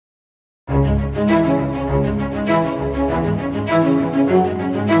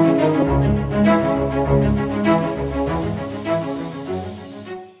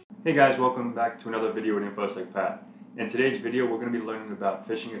Hey guys, welcome back to another video with InfoSec Pat. In today's video, we're going to be learning about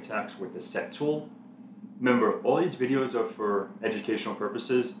phishing attacks with the SET tool. Remember, all these videos are for educational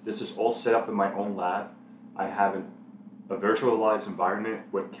purposes. This is all set up in my own lab. I have a virtualized environment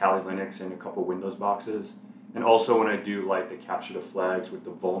with Kali Linux and a couple Windows boxes. And also when I do like the capture the flags with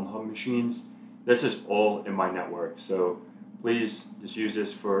the Vuln Hub machines, this is all in my network. So please just use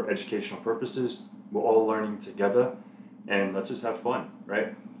this for educational purposes. We're all learning together and let's just have fun,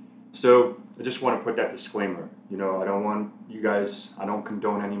 right? So I just want to put that disclaimer. I don't want you guys, I don't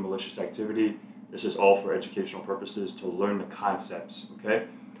condone any malicious activity. This is all for educational purposes to learn the concepts, okay?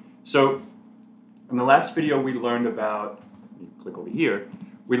 So in the last video we learned about, you click over here,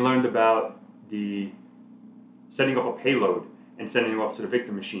 we learned about the setting up a payload and sending it off to the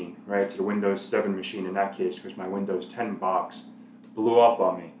victim machine, right? To the Windows 7 machine in that case, because my Windows 10 box blew up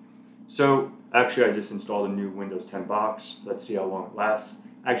on me. So actually I just installed a new Windows 10 box. Let's see how long it lasts.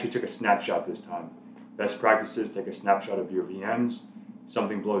 I actually took a snapshot this time. Best practices, take a snapshot of your VMs.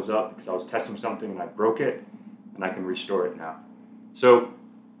 Something blows up because I was testing something and I broke it, and I can restore it now. So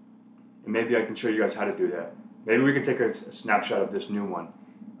maybe I can show you guys how to do that. Maybe we can take a snapshot of this new one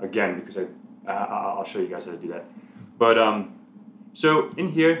again, because I'll show you guys how to do that. But so in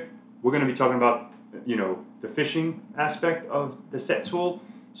here, we're going to be talking about the phishing aspect of the SET tool.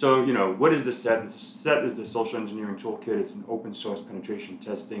 So, what is the SET? The SET is the Social Engineering Toolkit. It's an open source penetration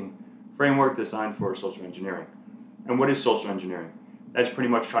testing framework designed for social engineering. And what is social engineering? That's pretty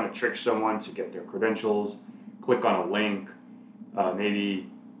much trying to trick someone to get their credentials, click on a link, maybe,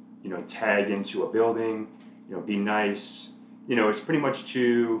 tag into a building, be nice. It's pretty much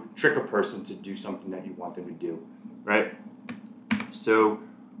to trick a person to do something that you want them to do, right? So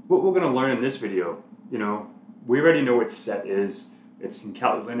what we're going to learn in this video, we already know what SET is. It's in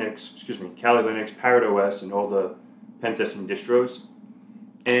Kali Linux, Parrot OS, and all the PenTesting distros.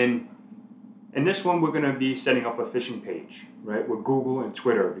 And in this one, we're going to be setting up a phishing page, right, with Google and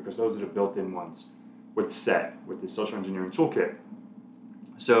Twitter, because those are the built-in ones, with SET, with the Social Engineering Toolkit.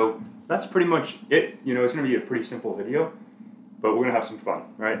 So that's pretty much it. It's going to be a pretty simple video, but we're going to have some fun,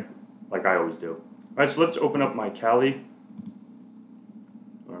 right, like I always do. All right, so let's open up my Kali.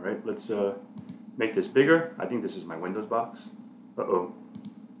 All right, let's make this bigger. I think this is my Windows box. Uh-oh.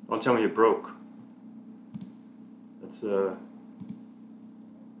 Don't tell me it broke. That's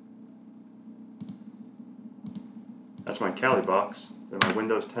my Kali box. Did my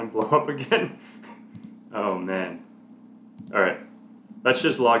Windows 10 blow up again? Oh man. Alright. Let's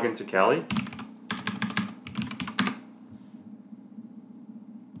just log into Kali.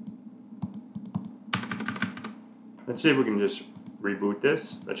 Let's see if we can just reboot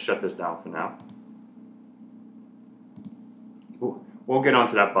this. Let's shut this down for now. We'll get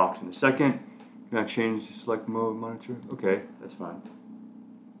onto that box in a second. Can I change the select mode monitor? Okay, that's fine.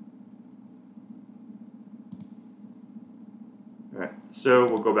 Alright, so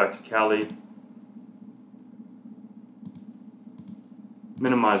we'll go back to Kali.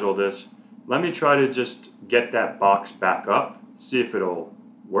 Minimize all this. Let me try to just get that box back up, see if it'll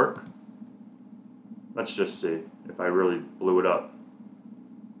work. Let's just see if I really blew it up.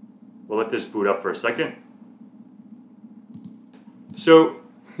 We'll let this boot up for a second. So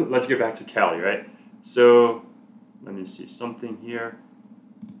let's get back to Kali, right? So let me see something here.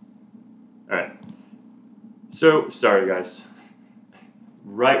 All right. So sorry, guys.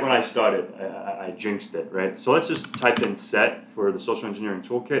 Right when I started, I jinxed it, right? So let's just type in SET for the Social Engineering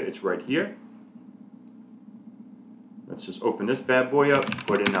Toolkit. It's right here. Let's just open this bad boy up,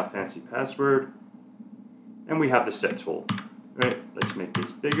 put in our fancy password, and we have the SET tool, right? Let's make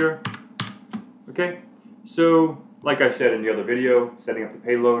this bigger. Okay. So like I said in the other video, setting up the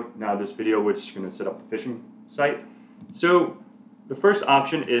payload. Now this video, we're just going to set up the phishing site. So the first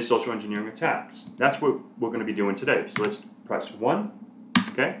option is social engineering attacks. That's what we're going to be doing today. So let's press 1,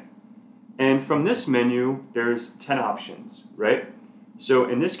 okay? And from this menu, there's 10 options, right? So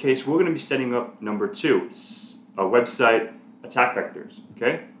in this case, we're going to be setting up number 2, a website attack vectors,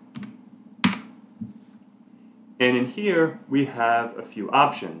 okay? And in here, we have a few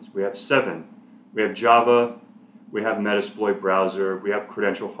options. We have 7. We have Java, we have Metasploit browser, we have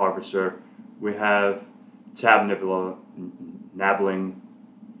credential harvester, we have tab nabbling,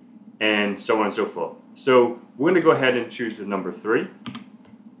 and so on and so forth. So we're going to go ahead and choose the number 3,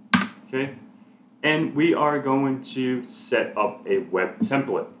 okay? And we are going to set up a web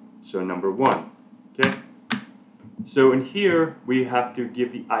template. So number 1, okay? So in here, we have to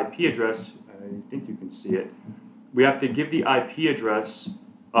give the IP address. I think you can see it. We have to give the IP address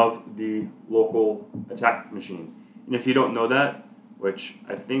of the local attack machine. And if you don't know that, which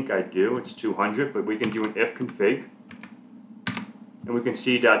I think I do, it's 200, but we can do an if config, and we can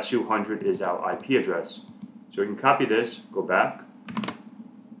see that 200 is our IP address. So we can copy this, go back,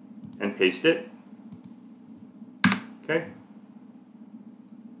 and paste it. Okay.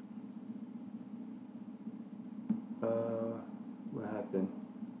 What happened?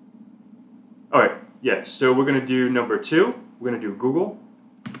 All right, yeah, so we're gonna do number 2. We're gonna do Google.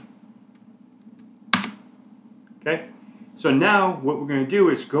 Okay, so now what we're gonna do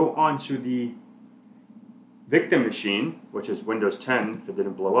is go on to the victim machine, which is Windows 10 if it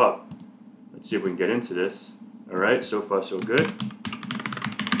didn't blow up. Let's see if we can get into this. All right, so far so good.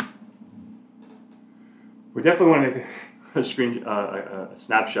 We definitely want to make a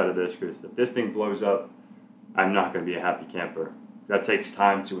snapshot of this, because if this thing blows up, I'm not going to be a happy camper. That takes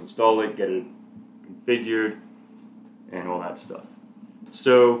time to install it, get it configured, and all that stuff.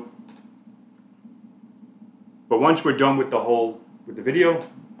 So, but once we're done with the video,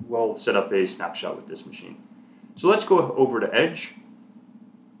 we'll set up a snapshot with this machine. So let's go over to Edge,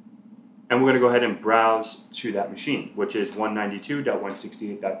 and we're going to go ahead and browse to that machine, which is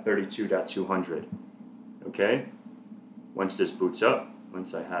 192.168.32.200. Okay, once this boots up,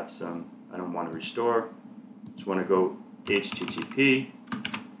 once I have some, I don't want to restore, just want to go HTTP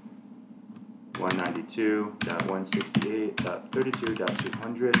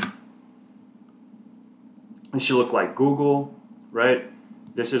 192.168.32.200. It should look like Google, right?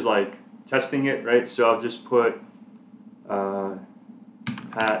 This is like testing it, right? So I'll just put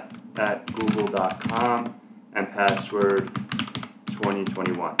pat@google.com and password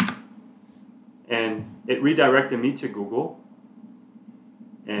 2021. And it redirected me to Google.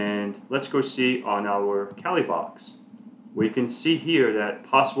 And let's go see on our Kali box. We can see here that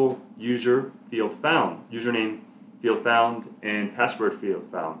possible user field found, username field found, and password field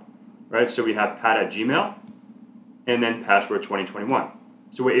found, right? So we have pat@gmail and then password 2021.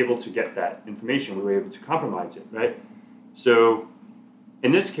 So we're able to get that information. We were able to compromise it, right? So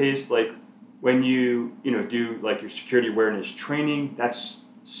in this case, like when you do like your security awareness training, that's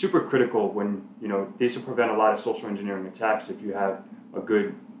super critical when these will prevent a lot of social engineering attacks. If you have a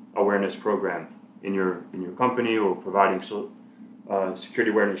good awareness program in your company, or providing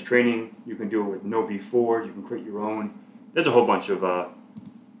security awareness training, you can do it with KnowBe4. You can create your own. There's a whole bunch of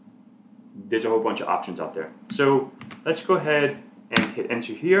options out there. So let's go ahead and hit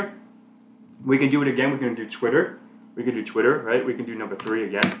enter here. We can do it again. We're going to do Twitter. We can do Twitter, right? We can do number 3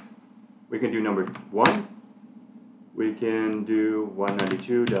 again. We can do number 1. We can do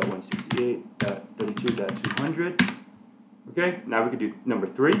 192.168.32.200. Okay, now we can do number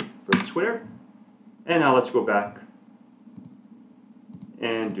 3 for Twitter. And now let's go back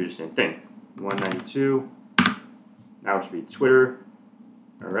and do the same thing. 192. Now it should be Twitter.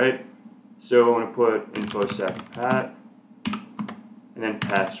 All right. So I want to put InfoSec Pat, and then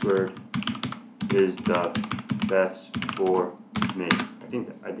password is the best for me. I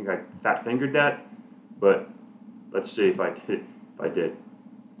think I fat fingered that, but let's see if I did.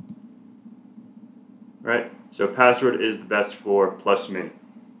 Right? So password is the best for plus me.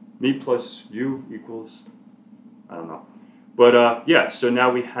 Me plus you equals, I don't know. But yeah, so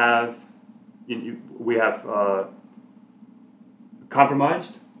now we have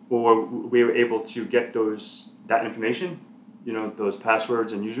compromised, or we were able to get that information, those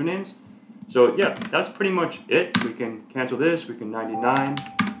passwords and usernames. So yeah, that's pretty much it. We can cancel this. We can 99.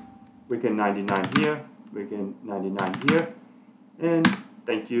 We can 99 here. We can 99 here. And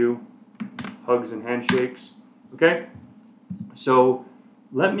thank you. Hugs and handshakes. Okay. So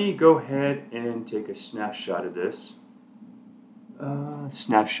let me go ahead and take a snapshot of this.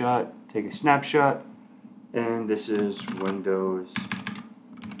 Take a snapshot. And this is Windows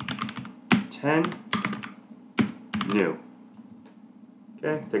 10 new.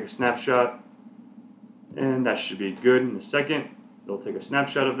 Okay, take a snapshot, and that should be good in a second. It'll take a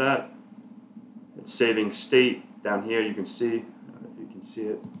snapshot of that. It's saving state down here. You can see, I don't know if you can see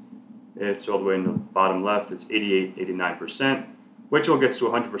it. It's all the way in the bottom left. It's 88, 89%, which will get to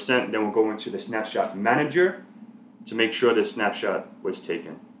 100%. Then we'll go into the snapshot manager to make sure this snapshot was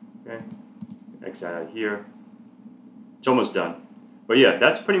taken. Okay, X out of here. It's almost done. But yeah,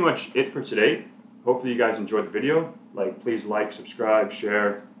 that's pretty much it for today. Hopefully you guys enjoyed the video. Please like, subscribe,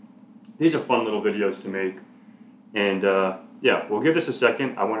 share. These are fun little videos to make. And yeah, we'll give this a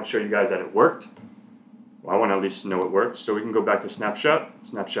second. I want to show you guys that it worked. Well, I want to at least know it worked. So we can go back to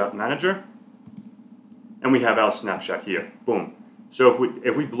snapshot manager. And we have our snapshot here. Boom. So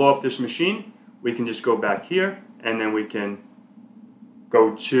if we blow up this machine, we can just go back here, and then we can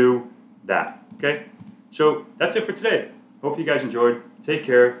go to that. Okay? So that's it for today. Hope you guys enjoyed. Take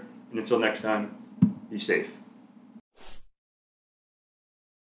care, and until next time, be safe.